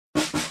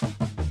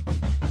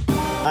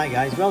Hi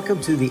guys,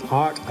 welcome to the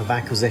Art of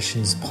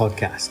Acquisitions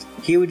podcast.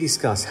 Here we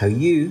discuss how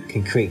you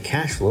can create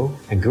cash flow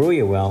and grow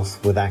your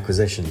wealth with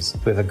acquisitions.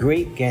 We have a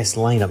great guest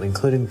lineup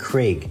including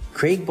Craig.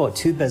 Craig bought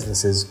 2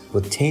 businesses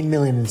with 10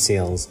 million in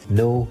sales,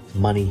 no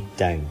money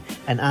down.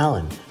 And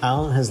Alan.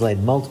 Alan has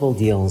led multiple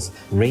deals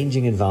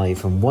ranging in value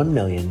from 1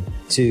 million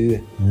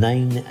to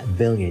 9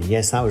 billion.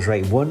 Yes, that was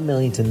right, 1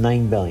 million to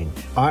 9 billion.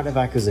 Art of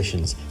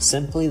Acquisitions,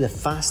 simply the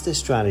fastest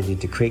strategy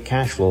to create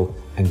cash flow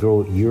and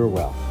grow your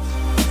wealth.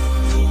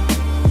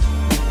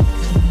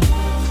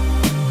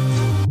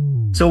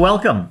 So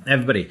welcome,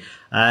 everybody.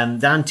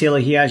 Dan Taylor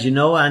here, as you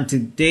know, and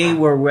today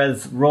we're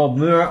with Rob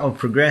Moore of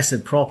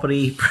Progressive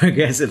Property,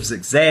 Progressive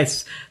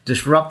Success,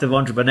 Disruptive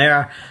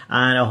Entrepreneur,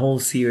 and a whole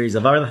series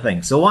of other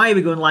things. So why are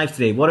we going live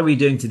today? What are we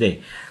doing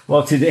today?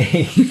 Well,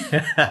 today,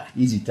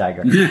 easy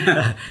tiger.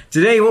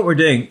 Today what we're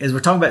doing is we're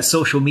talking about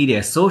social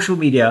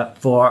media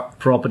for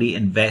property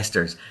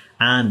investors.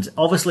 And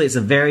obviously it's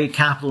a very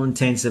capital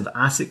intensive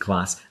asset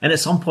class. And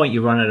at some point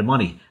you run out of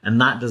money and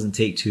that doesn't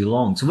take too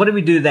long. So what do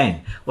we do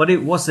then?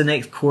 What's the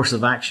next course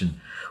of action?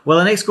 Well,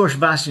 the next course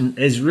of action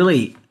is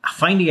really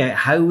finding out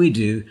how we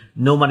do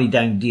no money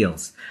down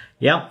deals.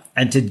 Yeah.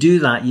 And to do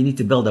that, you need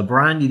to build a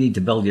brand. You need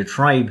to build your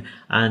tribe.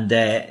 And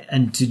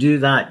to do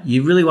that,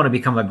 you really want to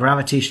become a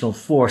gravitational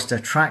force to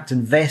attract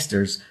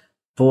investors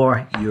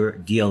for your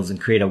deals and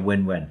create a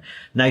win-win.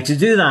 Now, to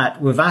do that,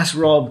 we've asked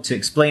Rob to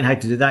explain how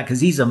to do that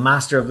because he's a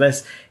master of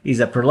this. He's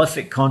a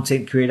prolific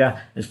content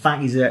creator. In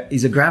fact, he's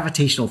a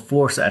gravitational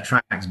force that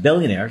attracts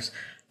billionaires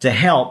to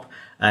help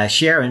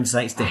share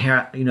insights to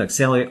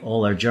accelerate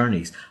all their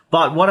journeys.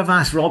 But what I've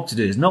asked Rob to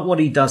do is not what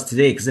he does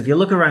today, because if you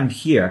look around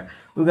here,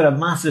 we've got a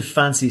massive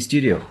fancy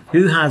studio.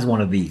 Who has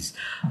one of these?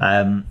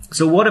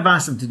 So what I've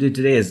asked him to do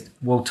today is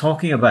we're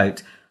talking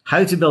about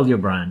how to build your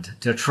brand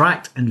to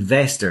attract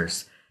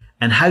investors,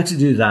 and how to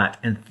do that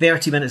in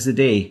 30 minutes a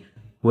day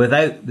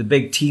without the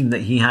big team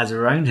that he has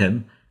around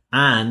him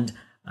and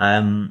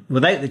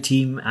without the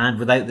team and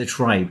without the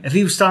tribe. If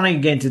he was starting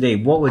again today,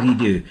 what would he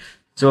do?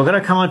 So we're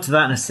going to come on to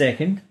that in a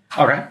second.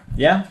 Okay.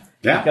 Yeah?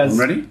 Yeah, because I'm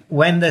ready.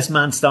 When this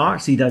man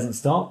starts, he doesn't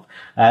stop.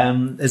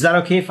 Is that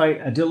okay if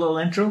I do a little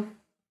intro?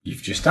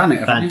 You've just done it,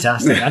 haven't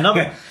Fantastic.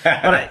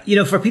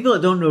 But, for people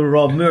that don't know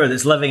Rob Moore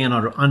that's living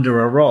under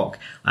a rock,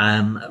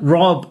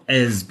 Rob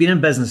has been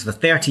in business for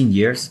 13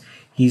 years.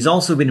 He's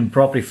also been in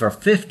property for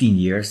 15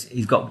 years.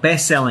 He's got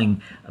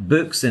best-selling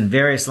books in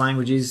various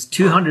languages,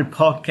 200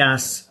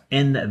 podcasts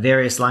in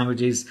various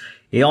languages.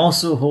 He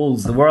also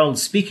holds the world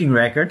speaking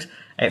record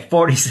at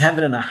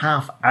 47 and a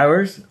half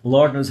hours.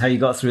 Lord knows how you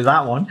got through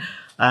that one.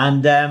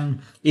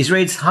 And he's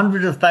raised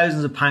hundreds of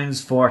thousands of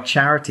pounds for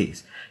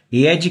charities.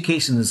 He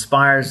educates and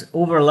inspires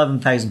over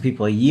 11,000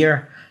 people a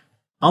year.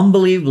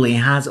 Unbelievably, he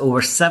has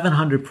over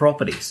 700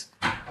 properties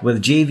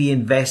with JV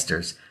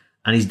investors.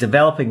 And he's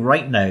developing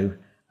right now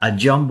a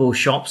jumbo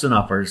shops and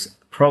uppers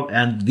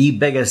and the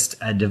biggest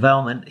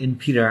development in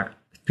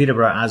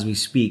Peterborough as we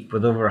speak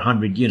with over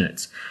 100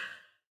 units.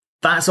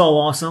 That's all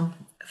awesome.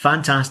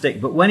 Fantastic.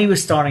 But when he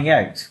was starting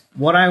out,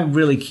 what I'm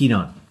really keen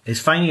on is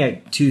finding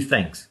out 2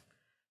 things.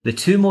 The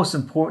 2 most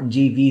important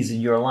JVs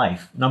in your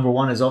life. Number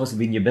 1 is obviously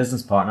being your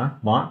business partner,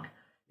 Mark.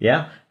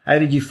 Yeah. How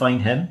did you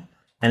find him?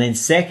 And then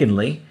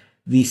secondly,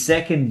 the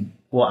second,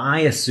 what I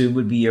assume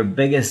would be your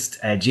biggest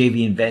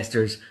JV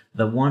investors,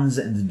 the ones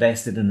that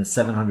invested in the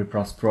 700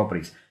 plus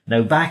properties.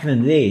 Now, back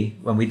in the day,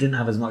 when we didn't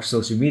have as much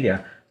social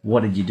media, what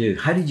did you do?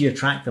 How did you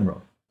attract them,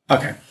 Rob?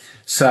 Okay.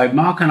 So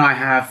Mark and I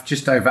have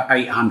just over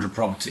 800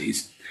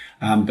 properties,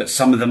 but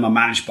some of them are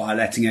managed by a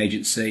letting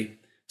agency.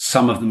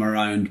 Some of them are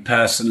owned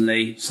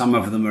personally. Some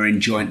of them are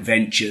in joint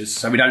ventures.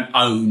 So we don't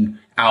own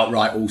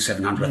outright all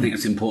 700. I think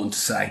it's important to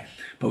say.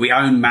 But we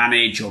own,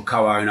 manage or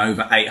co-own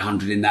over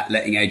 800 in that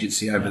letting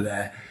agency over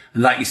there.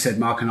 And like you said,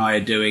 Mark and I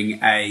are doing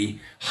a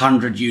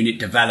 100-unit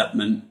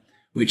development,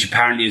 which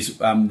apparently is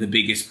the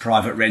biggest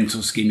private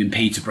rental scheme in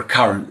Peterborough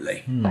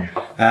currently.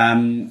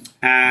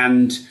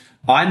 And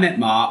I met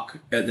Mark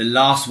at the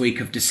last week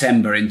of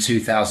December in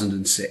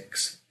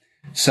 2006.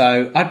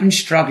 So I'd been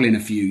struggling a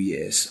few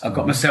years. I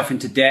got myself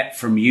into debt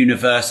from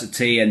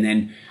university and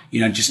then,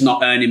 just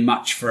not earning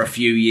much for a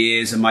few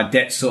years. And my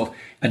debt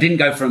I didn't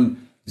go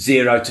from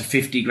 0 to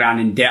 50 grand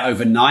in debt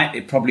overnight.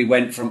 It probably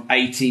went from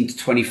 18 to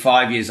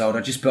 25 years old.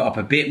 I just built up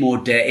a bit more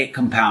debt. It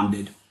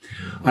compounded.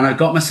 And I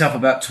got myself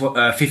about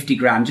 50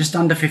 grand, just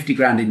under 50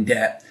 grand in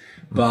debt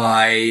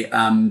by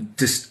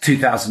just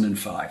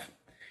 2005.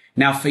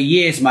 Now, for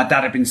years, my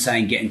dad had been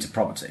saying, get into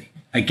property.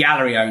 A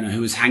gallery owner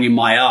who was hanging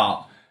my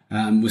art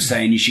was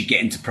saying you should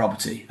get into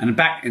property. And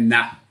back in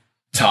that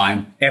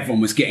time,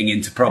 everyone was getting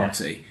into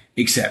property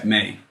except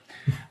me.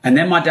 And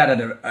then my dad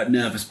had a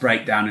nervous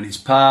breakdown in his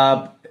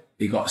pub.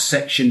 He got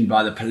sectioned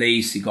by the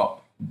police. He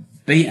got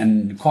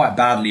beaten quite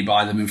badly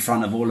by them in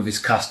front of all of his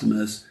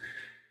customers.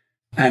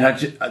 And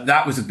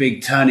that was a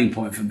big turning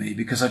point for me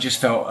because I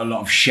just felt a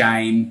lot of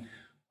shame.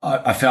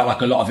 I felt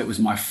like a lot of it was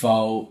my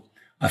fault.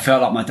 I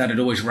felt like my dad had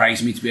always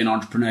raised me to be an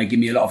entrepreneur, give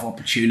me a lot of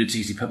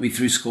opportunities. He put me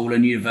through school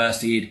and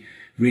university. He'd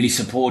really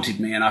supported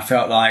me. And I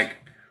felt like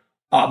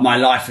my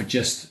life had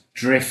just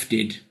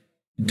drifted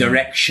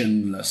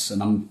directionless,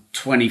 and I'm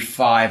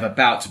 25,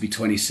 about to be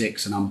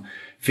 26, and I'm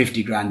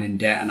 50 grand in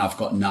debt, and I've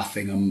got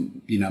nothing,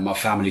 and my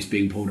family's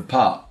being pulled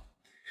apart.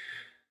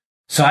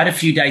 So I had a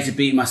few days of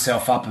beating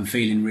myself up and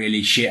feeling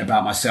really shit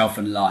about myself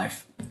and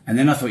life. And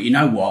then I thought, you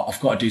know what, I've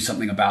got to do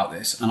something about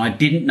this. And I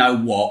didn't know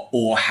what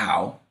or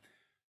how,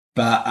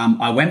 but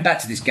I went back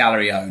to this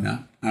gallery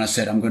owner and I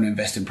said, I'm going to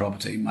invest in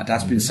property. My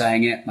dad's been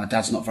saying it. My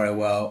dad's not very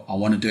well. I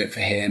want to do it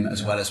for him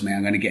as well as me.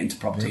 I'm going to get into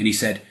property. And he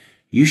said,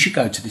 you should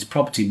go to this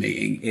property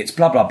meeting. It's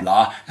blah, blah,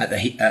 blah at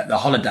the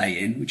Holiday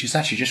Inn, which is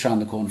actually just around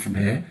the corner from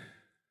here.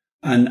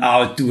 And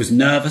I was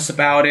nervous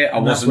about it.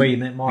 That's where you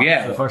met Mark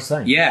for the first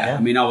time. Yeah.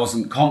 I mean, I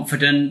wasn't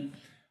confident,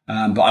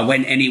 but I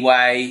went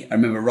anyway. I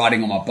remember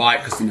riding on my bike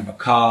because I didn't have a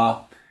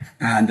car.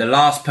 And the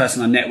last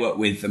person I networked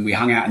with, and we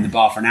hung out in the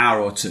bar for an hour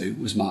or two,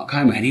 was Mark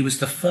Homer. And he was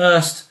the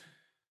first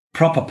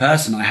proper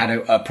person I had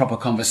a proper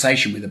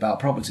conversation with about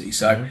property.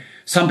 So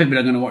some people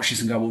are going to watch this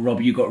and go, well,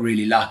 Rob, you got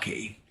really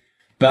lucky.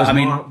 But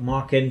was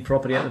Mark in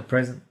property at the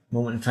present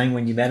moment in time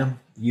when you met him?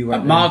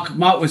 Mark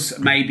was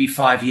maybe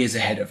 5 years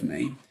ahead of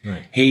me.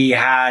 Right. He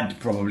had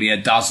probably a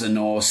dozen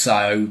or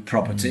so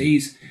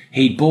properties.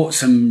 He'd bought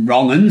some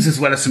wrong uns as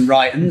well as some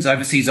right uns,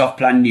 overseas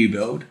off-plan new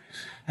build.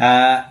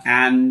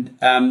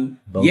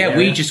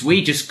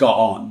 We just got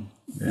on.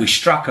 Yeah. We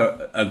struck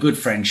a good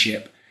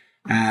friendship,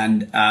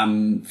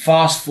 and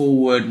fast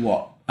forward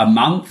a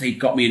month, he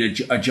got me in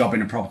a job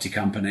in a property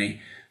company.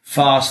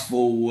 Fast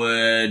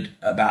forward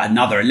about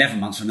another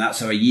 11 months from that,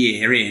 so a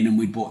year in, and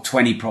we bought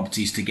 20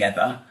 properties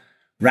together.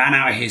 Ran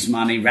out of his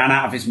money, ran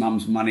out of his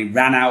mum's money,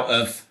 ran out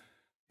of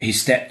his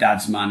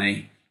stepdad's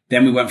money.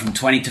 Then we went from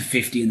 20 to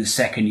 50 in the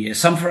second year.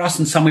 Some for us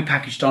and some we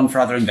packaged on for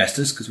other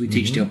investors because we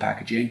teach deal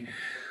packaging.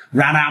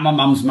 Ran out of my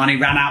mum's money,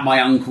 ran out of my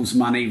uncle's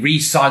money,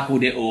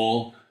 recycled it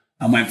all,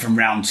 and went from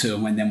round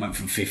two, and then went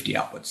from 50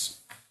 upwards.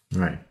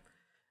 Right.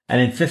 And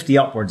in 50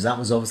 upwards, that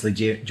was obviously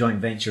joint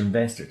venture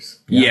investors.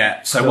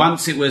 Yeah. So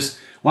once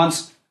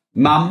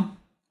mum,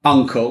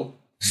 uncle,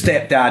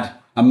 stepdad,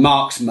 and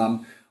Mark's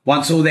mum,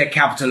 once all their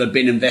capital had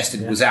been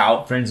invested, was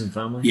out. Friends and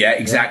family. Yeah,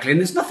 exactly. Yeah. And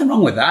there's nothing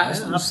wrong with that.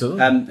 Yeah,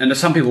 absolutely. And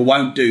some people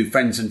won't do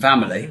friends and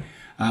family.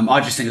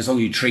 I just think as long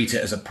as you treat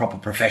it as a proper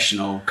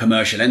professional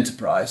commercial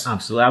enterprise.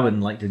 Absolutely. I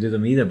wouldn't like to do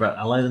them either, but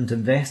allow them to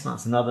invest.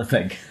 That's another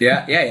thing.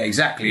 Yeah,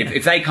 exactly.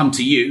 If they come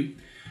to you.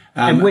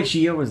 And which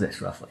year was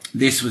this, roughly?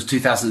 This was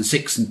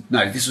 2006.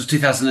 This was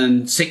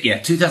 2006. Yeah,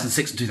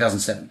 2006 and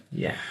 2007.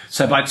 Yeah.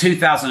 So by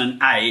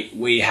 2008,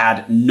 we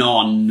had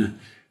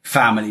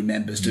non-family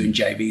members doing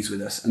JVs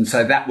with us. And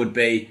so that would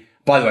be,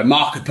 by the way,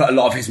 Mark had put a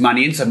lot of his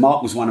money in. So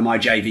Mark was one of my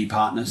JV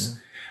partners.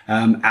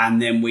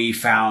 And then we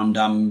found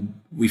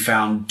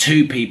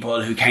two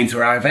people who came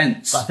to our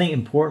events. But I think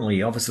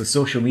importantly, obviously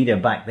social media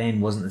back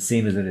then wasn't the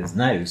same as it is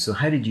now. So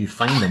how did you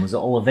find them? Was it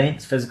all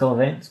events, physical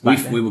events?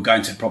 We were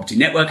going to property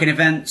networking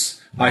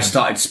events. I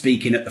started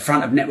speaking at the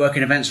front of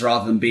networking events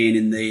rather than being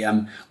in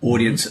the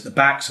audience at the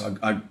back. So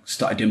I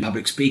started doing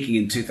public speaking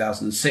in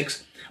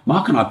 2006.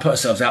 Mark and I put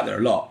ourselves out there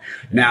a lot.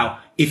 Now,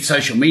 if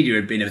social media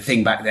had been a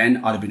thing back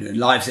then, I'd have been doing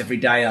lives every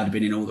day. I'd have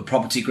been in all the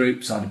property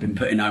groups. I'd have been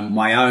putting on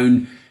my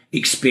own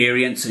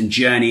experience and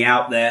journey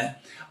out there.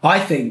 I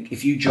think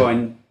if you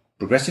join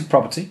Progressive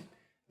Property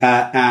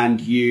and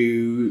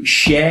you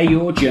share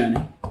your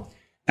journey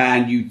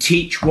and you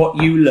teach what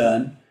you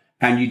learn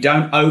and you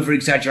don't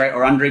over-exaggerate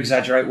or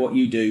under-exaggerate what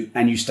you do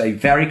and you stay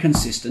very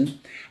consistent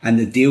and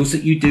the deals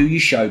that you do, you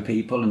show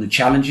people, and the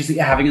challenges that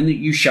you're having and that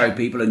you show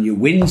people, and your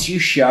wins you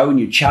show and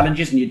your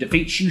challenges and your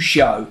defeats you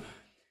show,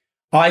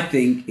 I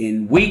think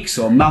in weeks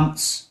or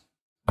months,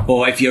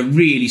 or if you're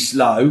really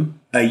slow,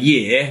 a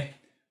year,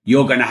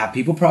 you're going to have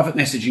people private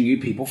messaging you,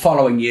 people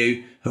following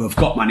you who have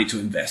got money to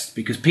invest.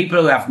 Because people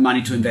who have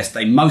money to invest,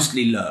 they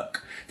mostly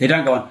lurk. They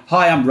don't go on,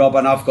 hi, I'm Rob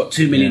and I've got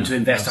 2 million to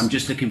invest. I'm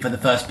just looking for the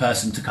first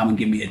person to come and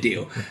give me a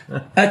deal.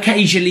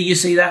 Occasionally you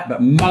see that,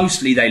 but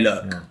mostly they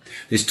lurk. Yeah.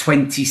 There's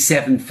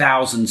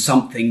 27,000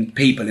 something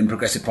people in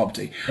Progressive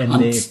Property in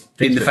the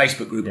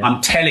Facebook group. Yeah. I'm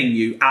telling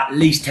you, at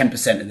least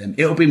 10% of them.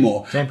 It'll be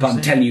more, 10%? But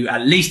I'm telling you,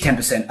 at least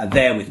 10% are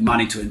there with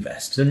money to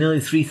invest. So nearly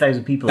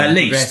 3,000 people in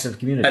the Progressive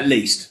community. At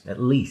least. At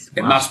least.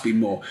 Wow. It must be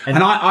more. And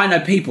I know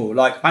people,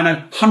 I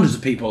know hundreds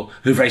of people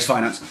who've raised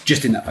finance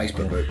just in that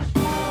Facebook group.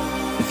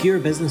 If you're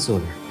a business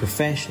owner,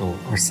 professional,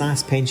 or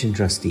SaaS pension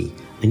trustee,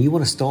 and you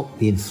want to stop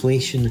the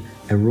inflation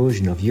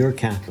erosion of your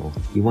capital,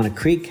 you want to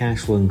create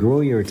cash flow and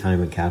grow your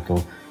retirement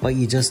capital, but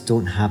you just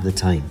don't have the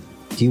time.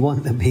 Do you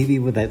want the baby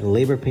without the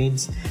labour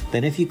pains?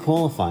 Then if you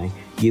qualify,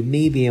 you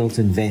may be able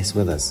to invest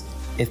with us.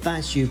 If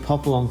that's you,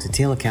 pop along to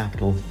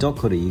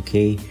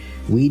taylorcapital.co.uk.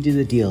 We do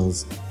the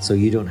deals so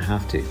you don't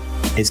have to.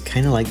 It's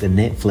kind of like the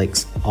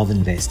Netflix of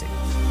investing.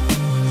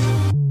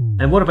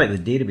 And what about the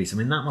database? I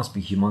mean, that must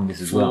be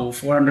humongous as well.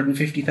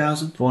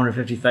 450,000?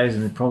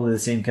 450,000 is probably the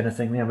same kind of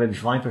thing there, maybe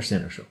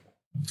 5% or so.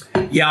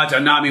 Yeah, I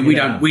don't know. I mean, we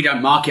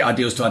don't market our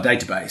deals to our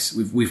database.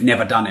 We've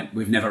never done it.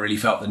 We've never really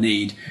felt the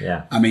need.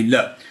 Yeah. I mean,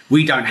 look,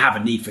 we don't have a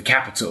need for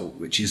capital,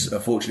 which is a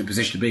fortunate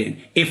position to be in.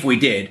 If we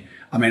did,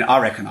 I mean, I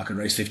reckon I could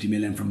raise 50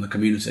 million from the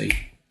community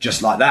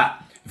just like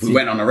that. If we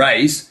went on a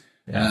raise,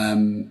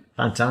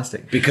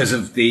 Fantastic. Because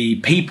of the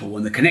people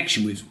and the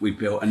connection we've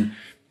built and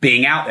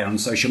being out there on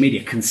social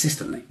media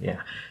consistently.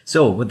 Yeah.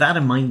 So with that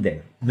in mind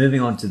then, moving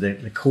on to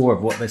the core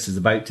of what this is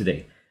about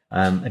today.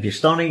 If you're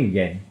starting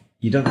again,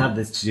 you don't have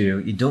the studio,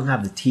 you don't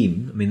have the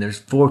team. I mean, there's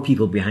 4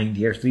 people behind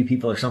here, 3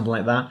 people or something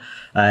like that.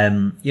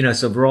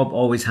 So Rob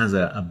always has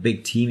a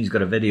big team. He's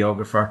got a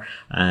videographer.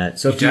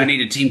 So you don't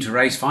need a team to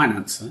raise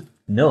finance, huh?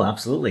 No,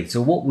 absolutely.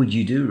 So what would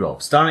you do,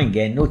 Rob? Starting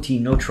again, no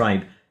team, no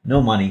tribe,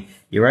 no money.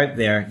 You're out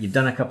there. You've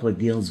done a couple of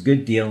deals,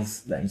 good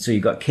deals. So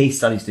you've got case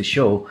studies to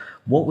show.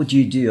 What would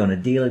you do on a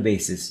daily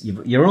basis?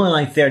 You're only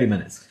allowed 30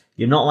 minutes.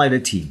 You're not allowed a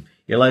team.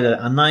 You're allowed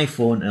an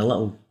iPhone and a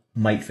little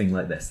mic thing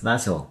like this.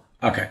 That's all.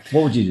 Okay.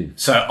 What would you do?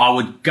 So I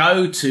would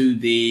go to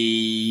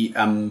the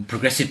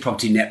Progressive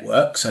Property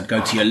Network. So I'd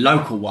go to your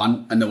local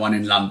one and the one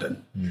in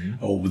London,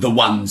 or the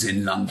ones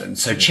in London.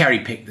 So cherry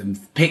pick them.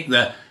 Pick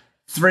the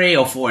 3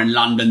 or 4 in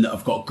London that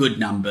have got good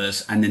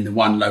numbers, and then the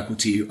one local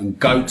to you, and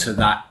go to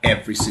that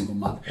every single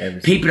month.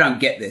 People don't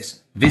get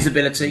this.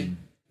 Visibility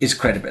is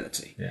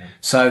credibility. Yeah.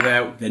 So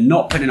they're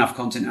not putting enough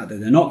content out there.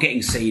 They're not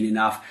getting seen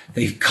enough.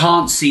 They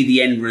can't see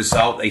the end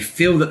result. They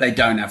feel that they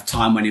don't have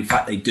time when in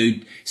fact they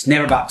do. It's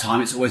never about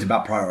time. It's always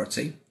about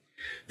priority.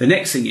 The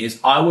next thing is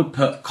I would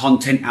put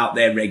content out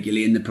there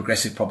regularly in the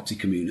progressive property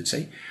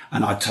community.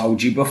 And I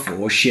told you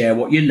before, share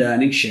what you're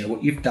learning, share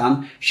what you've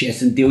done, share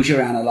some deals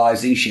you're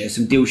analysing, share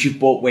some deals you've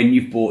bought when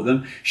you've bought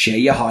them, share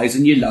your highs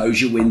and your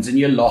lows, your wins and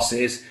your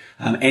losses,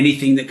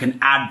 anything that can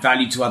add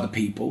value to other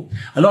people.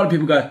 A lot of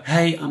people go,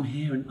 hey, I'm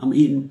here and I'm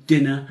eating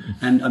dinner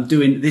and I'm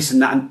doing this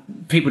and that.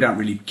 And people don't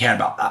really care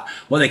about that.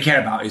 What they care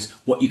about is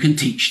what you can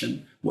teach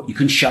them, what you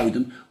can show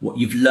them, what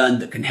you've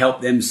learned that can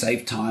help them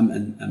save time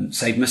and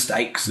save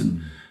mistakes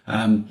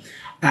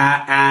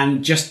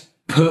and just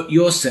put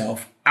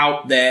yourself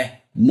out there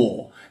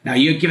more. Now,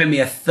 you're giving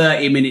me a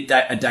 30-minute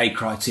a day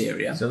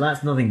criteria. So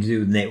that's nothing to do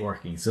with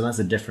networking. So that's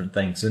a different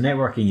thing. So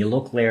networking, your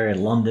local area,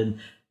 London,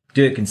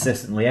 do it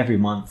consistently every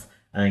month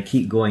and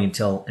keep going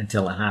until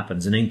it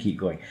happens, and then keep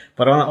going.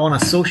 But on a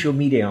social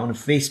media, on a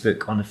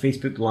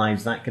Facebook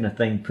Lives, that kind of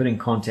thing, putting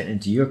content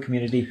into your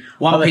community.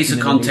 One piece of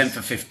content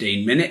for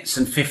 15 minutes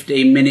and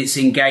 15 minutes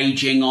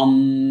engaging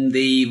on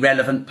the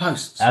relevant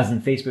posts. As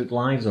in Facebook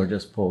Lives or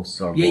just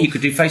posts? Or yeah, both? You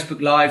could do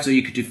Facebook Lives, or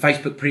you could do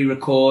Facebook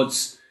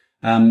pre-records,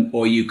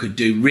 or you could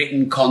do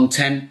written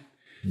content.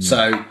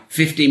 So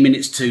 15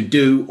 minutes to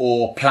do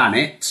or plan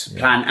it,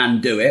 plan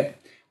and do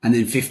it, and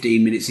then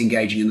 15 minutes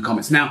engaging in the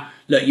comments. Now,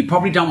 look, you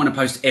probably don't want to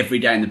post every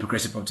day in the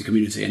progressive property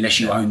community unless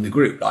you own the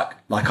group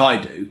like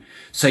I do.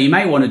 So you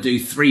may want to do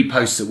 3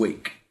 posts a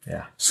week.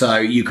 Yeah. So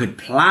you could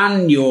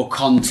plan your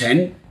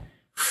content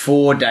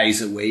 4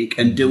 days a week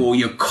and do all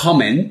your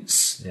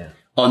comments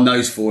on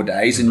those 4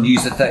 days and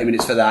use the 30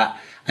 minutes for that.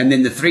 And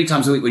then the 3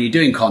 times a week when you're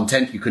doing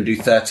content, you can do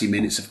 30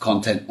 minutes of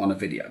content on a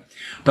video.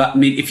 But I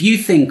mean, if you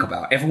think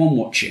about everyone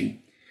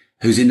watching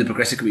who's in the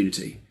progressive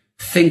community,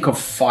 think of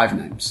 5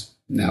 names.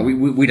 Now,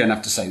 we don't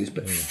have to say this,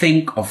 but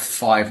think of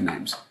 5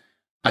 names.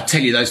 I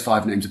tell you, those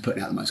 5 names are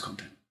putting out the most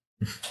content.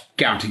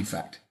 Guaranteed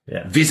fact.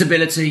 Yeah.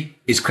 Visibility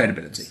is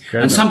credibility.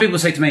 And some people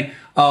say to me,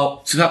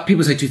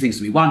 people say 2 things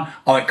to me. One,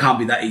 it can't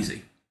be that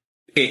easy.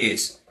 It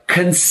is.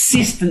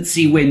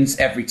 Consistency wins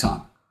every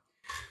time.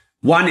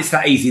 One, it's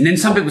that easy. And then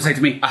some people say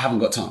to me, I haven't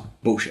got time.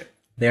 Bullshit.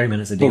 30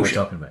 minutes a day we're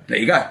talking about. There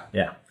you go.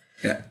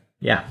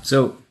 Yeah.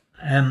 So,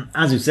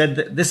 as we said,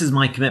 this is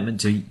my commitment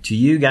to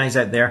you guys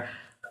out there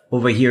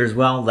over here as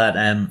well, that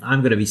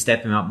I'm going to be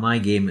stepping up my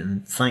game,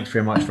 and thanks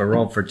very much for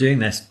Rob for doing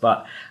this.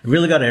 But I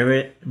really got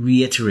to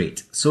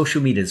reiterate,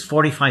 social media is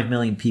 45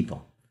 million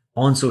people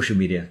on social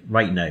media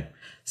right now.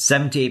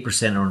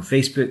 78% are on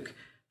Facebook.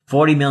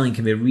 40 million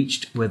can be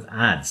reached with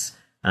ads.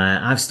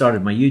 I've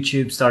started my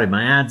YouTube, started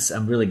my ads.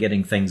 I'm really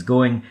getting things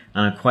going,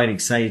 and I'm quite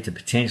excited to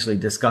potentially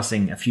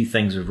discussing a few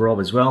things with Rob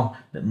as well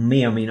that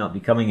may or may not be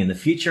coming in the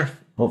future.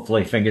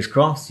 Hopefully, fingers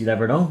crossed, you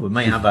never know. We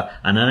might have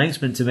an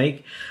announcement to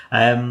make.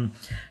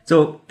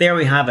 So there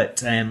we have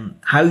it.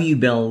 How you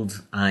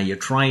build your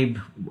tribe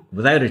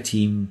without a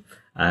team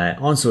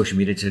on social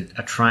media to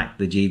attract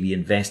the JV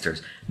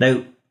investors.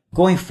 Now,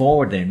 going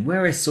forward then,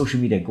 where is social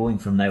media going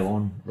from now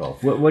on,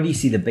 Rob? Where do you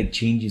see the big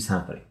changes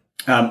happening?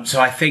 So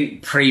I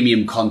think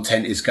premium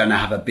content is going to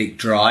have a big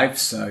drive.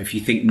 So if you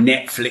think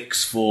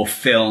Netflix for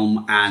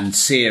film and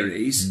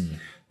series,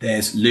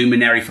 there's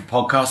Luminary for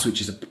podcasts,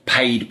 which is a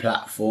paid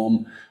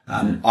platform.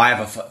 I have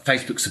a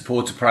Facebook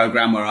supporter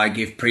program where I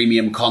give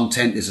premium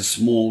content. There's a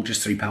small,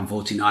 just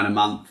 £3.49 a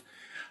month.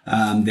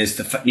 There's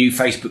the new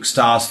Facebook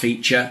Stars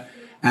feature.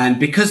 And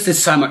because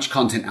there's so much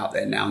content out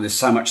there now and there's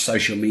so much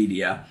social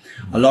media,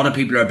 a lot of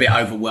people are a bit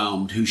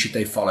overwhelmed. Who should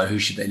they follow? Who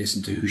should they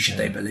listen to? Who should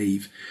they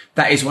believe?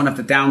 That is one of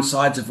the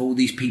downsides of all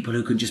these people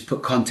who can just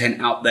put content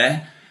out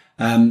there.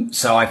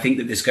 So I think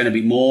that there's going to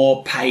be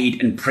more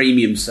paid and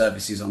premium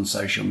services on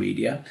social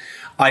media.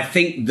 I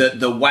think that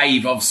the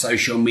wave of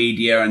social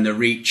media and the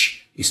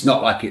reach, it's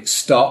not like it's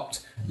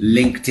stopped.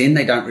 LinkedIn,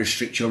 they don't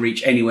restrict your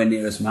reach anywhere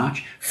near as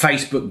much.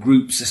 Facebook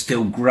groups are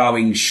still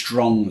growing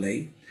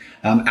strongly.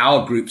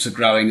 Our groups are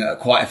growing at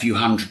quite a few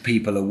hundred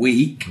people a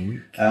week.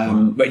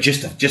 But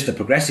just a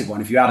progressive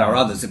one. If you add our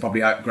others, they're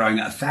probably growing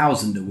at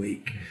 1,000 a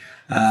week.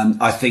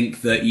 I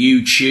think that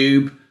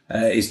YouTube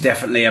is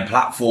definitely a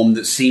platform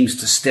that seems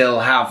to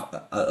still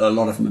have a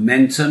lot of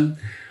momentum.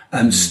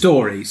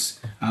 Stories.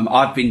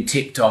 I've been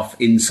tipped off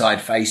inside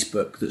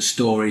Facebook that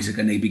stories are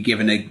going to be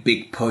given a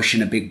big push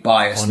and a big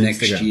bias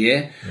next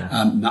year.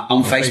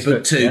 On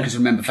Facebook too, because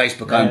remember,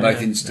 Facebook own both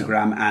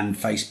Instagram and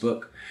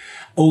Facebook.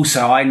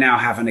 Also, I now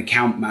have an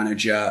account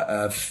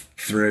manager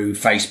through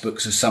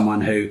Facebook, so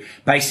someone who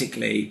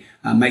basically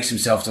makes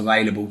themselves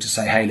available to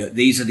say, hey, look,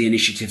 these are the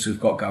initiatives we've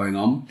got going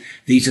on.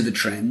 These are the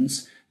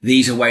trends.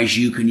 These are ways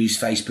you can use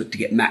Facebook to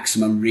get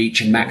maximum reach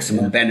and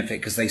maximum benefit,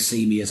 because they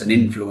see me as an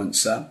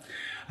influencer.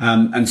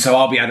 And so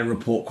I'll be able to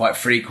report quite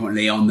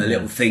frequently on the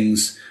little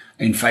things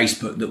in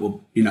Facebook that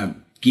will,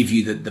 give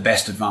you the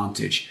best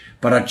advantage.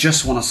 But I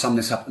just want to sum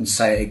this up and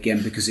say it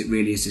again, because it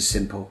really is this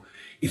simple.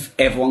 If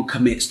everyone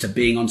commits to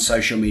being on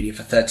social media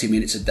for 30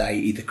 minutes a day,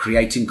 either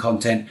creating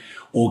content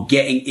or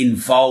getting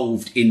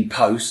involved in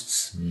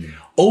posts.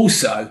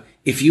 Also,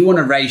 if you want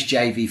to raise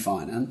JV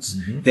finance,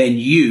 then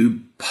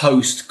you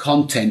post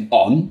content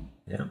on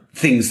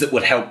things that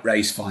would help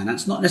raise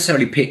finance, not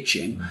necessarily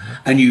pitching,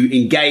 and you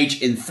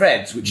engage in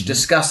threads which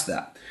discuss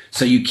that.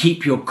 So you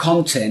keep your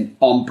content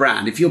on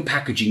brand. If you're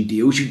packaging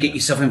deals, you get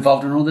yourself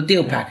involved in all the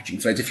deal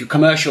packaging threads. If you're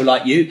commercial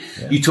like you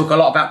talk a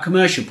lot about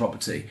commercial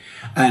property.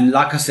 And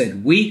like I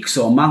said, weeks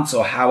or months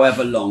or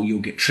however long, you'll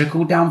get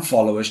trickle down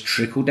followers,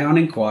 trickle down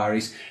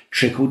inquiries,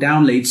 trickle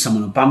down leads.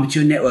 Someone will bump into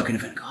your network and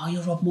think, oh,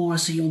 you're Rob Moore, I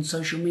see you on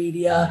social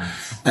media.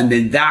 And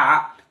then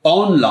that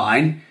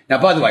online.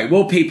 Now, by the way,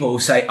 will people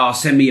say, oh,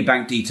 send me your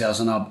bank details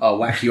and I'll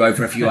whack you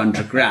over a few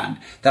 $100,000?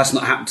 That's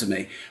not happened to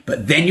me.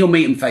 But then you'll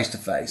meet them face to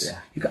face.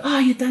 You go, oh,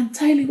 you're Dan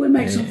Taylor, we're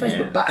mates on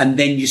Facebook. And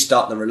then you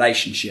start the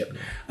relationship.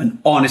 And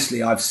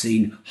honestly, I've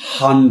seen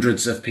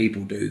hundreds of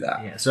people do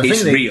that. So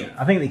it's real.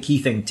 I think the key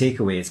thing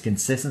takeaway is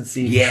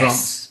consistency trumps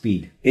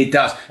speed. It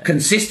does.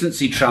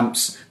 Consistency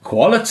trumps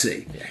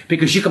quality,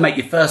 because you can make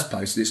your first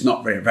post and it's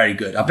not very, very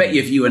good. I bet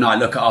you if you and I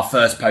look at our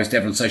first post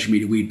ever on social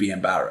media, we'd be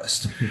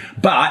embarrassed.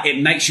 But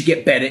it makes you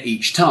get better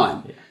each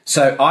time.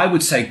 So I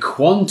would say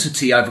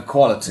quantity over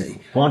quality.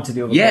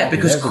 Quantity over quality.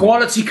 Because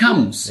quality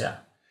comes.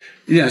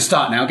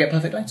 Start now, get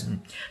perfect later.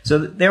 So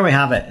there we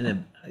have it.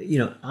 And,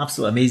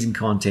 absolute amazing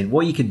content.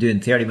 What you can do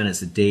in 30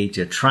 minutes a day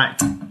to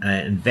attract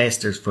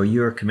investors for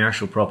your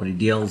commercial property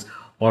deals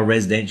or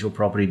residential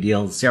property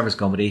deals, service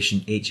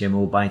accommodation,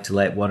 HMO, buy to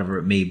let, whatever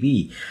it may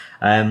be.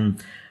 And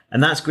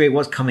that's great.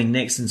 What's coming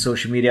next in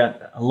social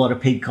media? A lot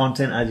of paid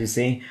content, as you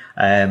say.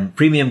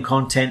 Premium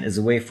content is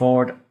the way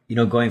forward.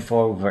 Going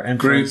forward for influencers.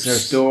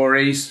 Groups,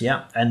 stories.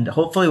 Yeah. And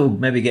hopefully we'll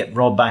maybe get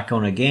Rob back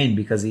on again,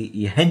 because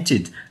he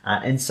hinted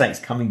at insights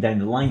coming down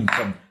the line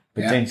from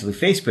potentially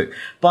Facebook.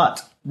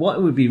 But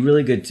what would be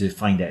really good to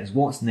find out is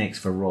what's next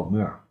for Rob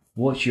Moore.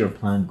 What's your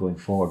plan going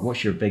forward?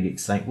 What's your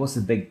what's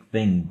the big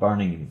thing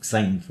burning and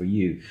exciting for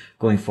you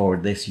going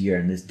forward this year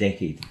and this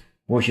decade?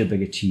 What's your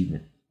big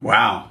achievement?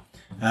 Wow.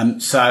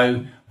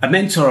 So a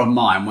mentor of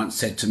mine once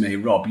said to me,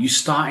 Rob, you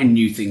start in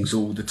new things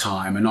all the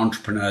time and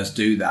entrepreneurs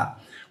do that.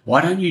 Why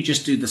don't you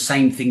just do the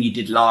same thing you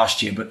did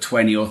last year, but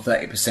 20 or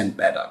 30%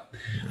 better?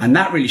 And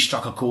that really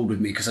struck a chord with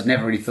me, because I'd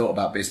never really thought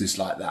about business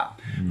like that.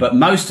 But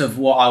most of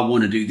what I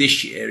want to do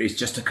this year is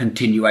just a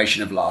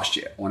continuation of last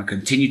year. I want to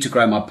continue to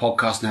grow my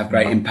podcast and have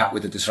great impact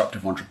with the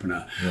disruptive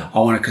entrepreneur. I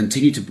want to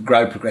continue to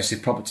grow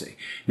progressive property.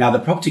 Now, the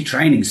property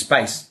training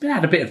space has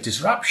had a bit of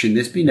disruption.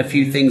 There's been a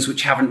few things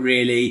which haven't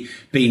really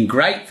been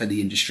great for the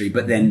industry,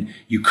 but then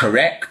you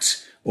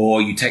correct,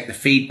 or you take the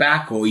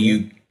feedback, or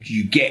you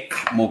get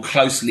more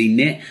closely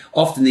knit.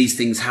 Often these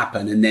things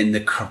happen, and then the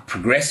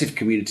progressive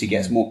community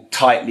gets more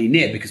tightly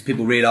knit, because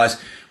people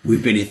realize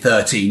we've been here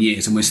 13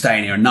 years and we're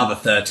staying here another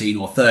 13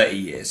 or 30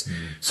 years.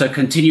 So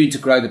continuing to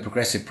grow the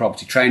progressive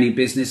property training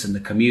business and the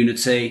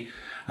community.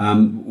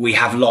 We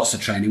have lots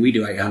of training. We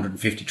do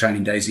 850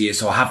 training days a year.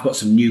 So I have got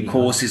some new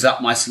courses up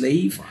my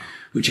sleeve,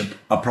 which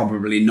are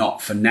probably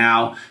not for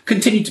now.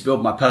 Continue to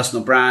build my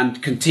personal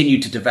brand, continue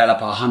to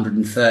develop our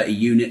 130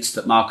 units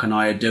that Mark and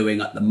I are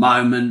doing at the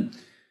moment.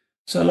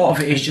 So a lot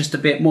of it is just a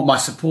bit more my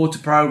supporter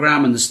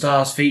program and the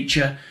stars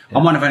feature.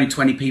 I'm one of only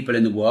 20 people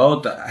in the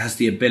world that has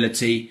the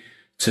ability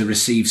to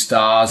receive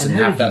stars and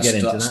have that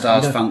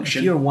stars function.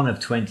 If you're one of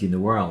 20 in the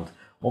world,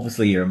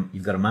 obviously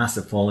you've got a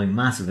massive following,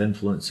 massive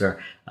influencer,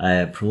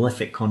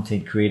 prolific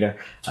content creator,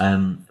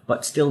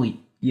 but still,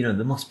 there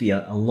must be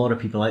a lot of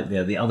people out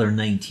there, the other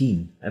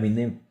 19. I mean,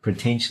 they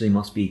potentially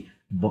must be,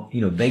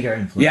 bigger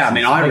influencers. Yeah, I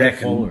mean,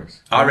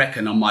 I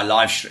reckon on my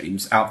live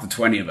streams, out of the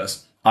 20 of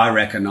us, I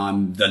reckon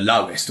I'm the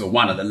lowest, or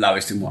one of the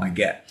lowest in what I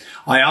get.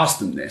 I asked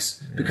them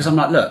this because I'm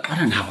like, look, I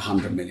don't have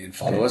 100 million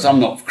followers. I'm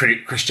not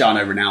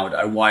Cristiano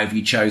Ronaldo. Why have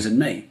you chosen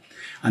me?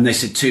 And they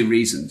said 2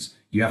 reasons.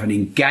 You have an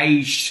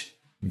engaged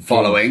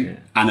following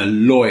and a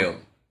loyal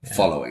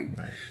following.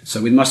 Right.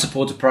 So with my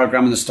supporter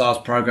program and the stars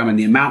program and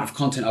the amount of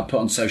content I put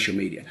on social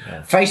media,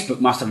 Facebook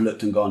must have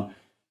looked and gone,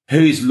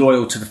 who's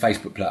loyal to the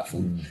Facebook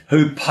platform,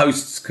 who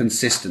posts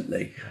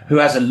consistently, who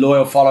has a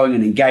loyal following,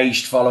 an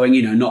engaged following,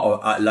 you know, not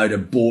a load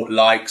of bought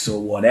likes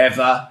or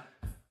whatever.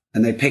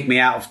 And they pick me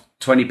out of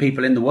 20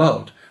 people in the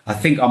world. I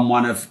think I'm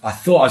I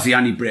thought I was the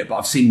only Brit, but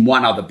I've seen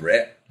one other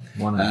Brit.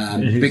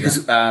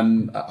 Because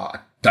I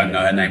don't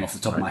know her name off the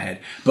top of my head,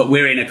 but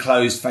we're in a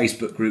closed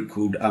Facebook group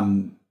called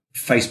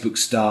Facebook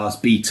Stars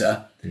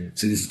Beta. Yeah.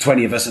 So there's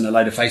 20 of us and a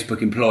load of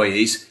Facebook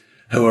employees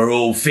who are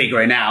all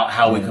figuring out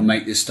how we can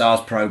make this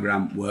Stars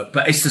program work.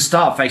 But it's the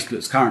start of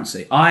Facebook's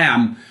currency. I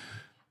am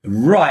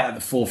right at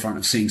the forefront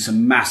of seeing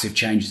some massive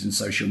changes in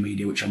social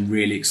media, which I'm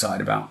really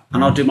excited about.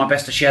 And I'll do my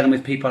best to share them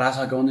with people as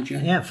I go on the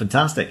journey. Yeah,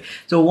 fantastic.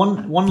 So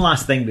one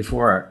last thing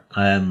before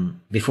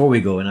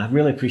we go, and I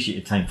really appreciate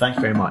your time. Thanks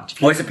very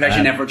much. Always a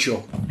pleasure, never a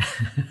chore.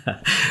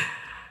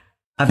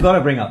 I've got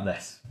to bring up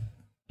this.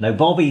 Now,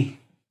 Bobby,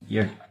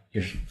 your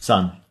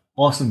son,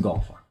 awesome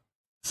golfer.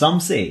 Some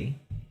say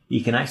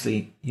he can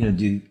actually,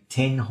 do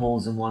 10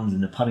 holes in ones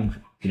in the putting,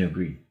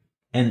 green,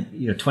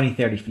 and 20,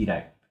 30 feet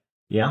out.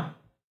 Yeah.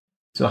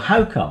 So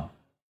how come,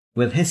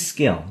 with his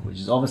skill, which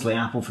is obviously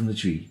apple from the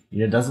tree,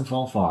 doesn't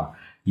fall far,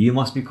 you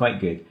must be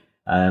quite good.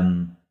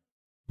 How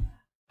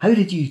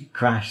did you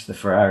crash the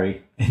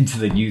Ferrari into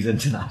the News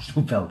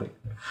International building?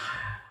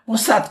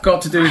 What's that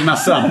got to do with my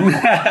son?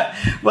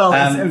 Well,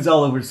 it was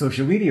all over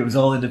social media. It was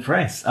all in the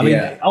press. I mean,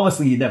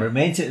 obviously you never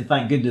meant it, and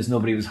thank goodness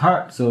nobody was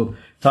hurt. So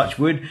touch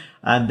wood.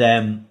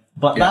 And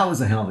but that was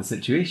a hell of a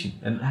situation.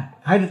 And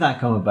how did that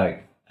come about?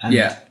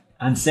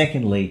 And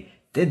secondly,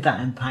 did that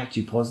impact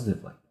you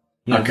positively?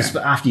 Just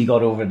after you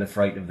got over the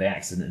fright of the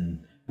accident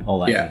and all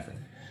that kind of thing.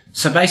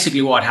 So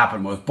basically what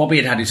happened was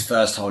Bobby had his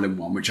first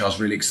hole-in-one, which I was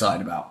really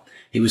excited about.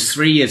 He was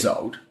 3 years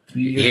old.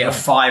 He hit a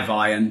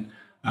 5-iron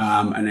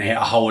and he hit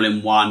a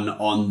hole-in-one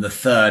on the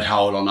third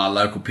hole on our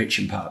local pitch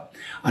and putt.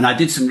 And I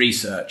did some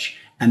research,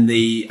 and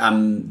the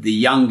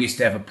youngest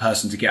ever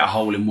person to get a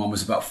hole-in-one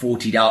was about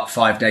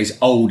 45 days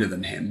older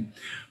than him.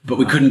 But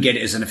we couldn't get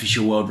it as an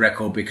official world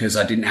record because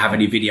I didn't have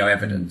any video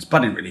evidence.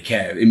 But I didn't really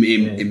care. In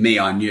me,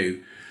 I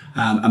knew.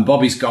 And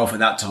Bobby's golf at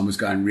that time was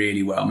going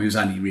really well. I mean, he was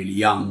only really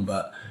young,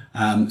 but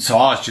so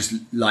I was just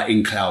like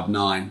in cloud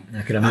nine.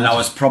 And I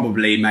was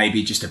probably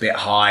maybe just a bit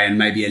high and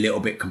maybe a little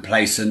bit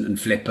complacent and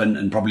flippant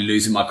and probably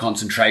losing my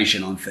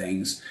concentration on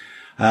things.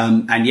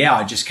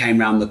 I just came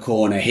round the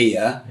corner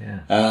here.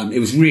 It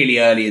was really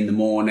early in the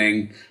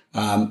morning.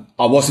 I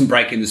wasn't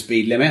breaking the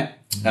speed limit,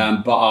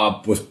 but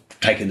I was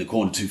taking the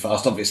corner too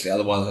fast, obviously.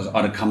 Otherwise,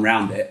 I'd have come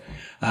round it.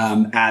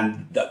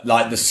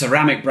 The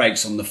ceramic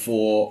brakes on the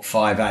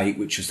 458,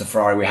 which was the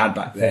Ferrari we had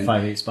back then.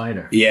 458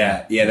 Spider.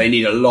 Yeah, they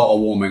need a lot of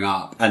warming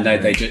up, and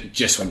they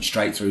just went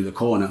straight through the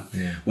corner.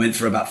 Yeah. Went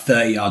through about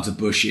 30 yards of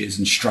bushes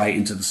and straight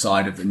into the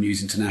side of the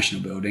News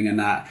International building, and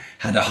that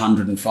had a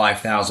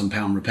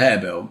 £105,000 repair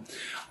bill.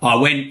 I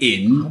went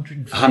in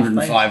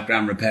 105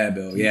 grand repair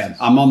bill. Yeah,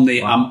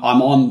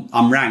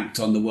 I'm ranked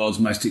on the world's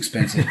most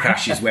expensive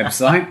crashes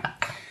website,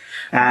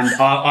 and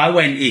I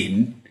went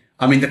in.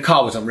 I mean, the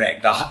car was a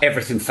wreck.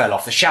 Everything fell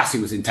off. The chassis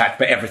was intact,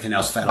 but everything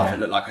else fell off. It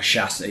looked like a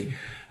chassis.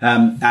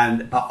 And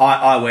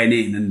I went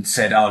in and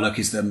said, "Oh, look,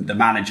 is the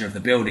manager of the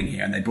building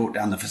here?" And they brought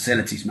down the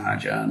facilities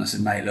manager. And I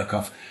said, "Mate, look,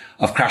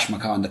 I've crashed my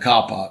car in the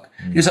car park."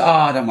 He said,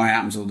 "Oh, don't worry, it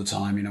happens all the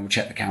time. We'll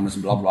check the cameras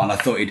and blah, blah, blah." And I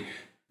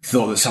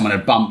thought that someone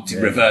had bumped,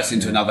 reversed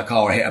into another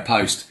car or hit a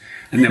post.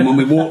 And then when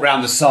we walked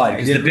round the side,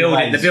 because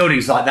the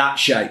building's like that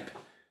shape.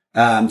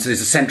 So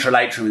there's a central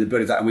atrium in the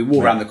building, and we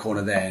walked around the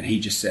corner there, and he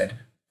just said,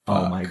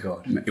 "Oh my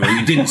God." Well,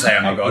 you didn't say,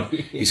 "Oh my God."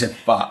 He said,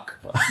 "Fuck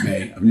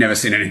me. I've never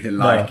seen anything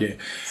like it."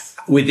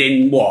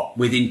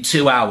 Within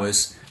 2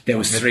 hours, there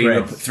was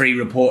three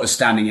reporters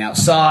standing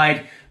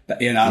outside.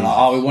 We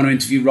want to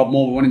interview Rob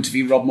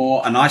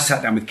Moore. And I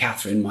sat down with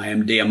Catherine, my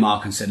MD, and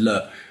Mark, and said,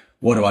 "Look,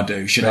 what do I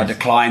do? Should I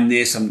decline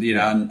this?" And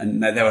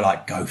they were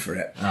like, "Go for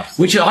it."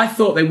 Absolutely. Which I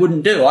thought they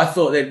wouldn't do. I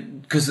thought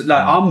because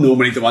I'm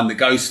normally the one that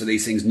goes for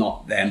these things,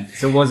 not them.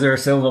 So was there a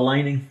silver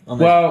lining on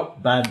this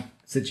bad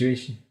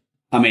situation?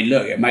 I mean,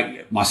 look,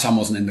 my son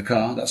wasn't in the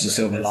car. That's a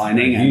silver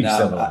lining.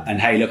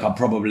 And hey, look,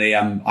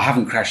 I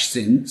haven't crashed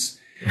since.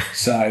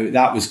 So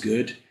that was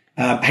good.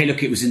 Hey,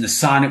 look, it was in the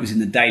Sun. It was in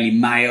the Daily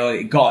Mail.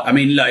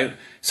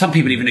 Some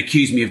people even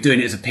accused me of doing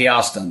it as a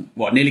PR stunt.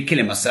 Nearly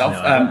killing myself.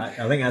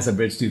 I think that's a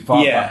bridge too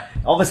far. Yeah.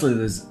 But obviously,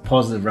 there's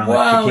positive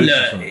ramifications.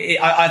 Well,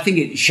 look, I think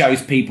it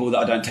shows people that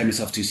I don't take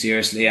myself too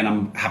seriously, and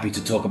I'm happy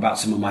to talk about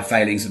some of my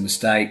failings and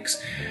mistakes.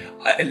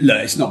 Look,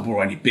 it's not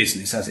brought any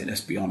business, has it?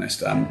 Let's be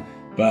honest.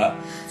 But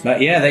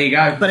yeah, there you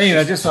go. But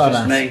anyway, I just thought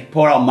I'd me.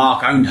 Poor old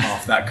Mark owned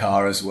half that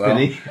car as well.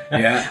 Did he?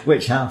 Yeah.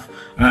 Which half?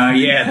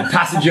 The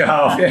passenger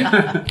half.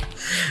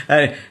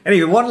 Yeah.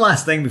 Anyway, one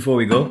last thing before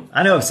we go.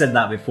 I know I've said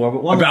that before, but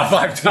about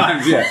 5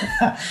 times.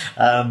 Yeah.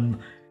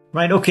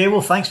 Right. Okay.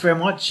 Well, thanks very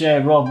much,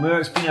 Rob Moore.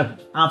 It's been an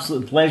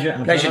absolute pleasure.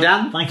 And pleasure,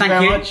 Dan. Thank you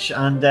very much,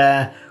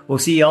 and we'll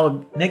see you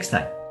all next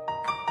time.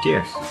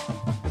 Cheers.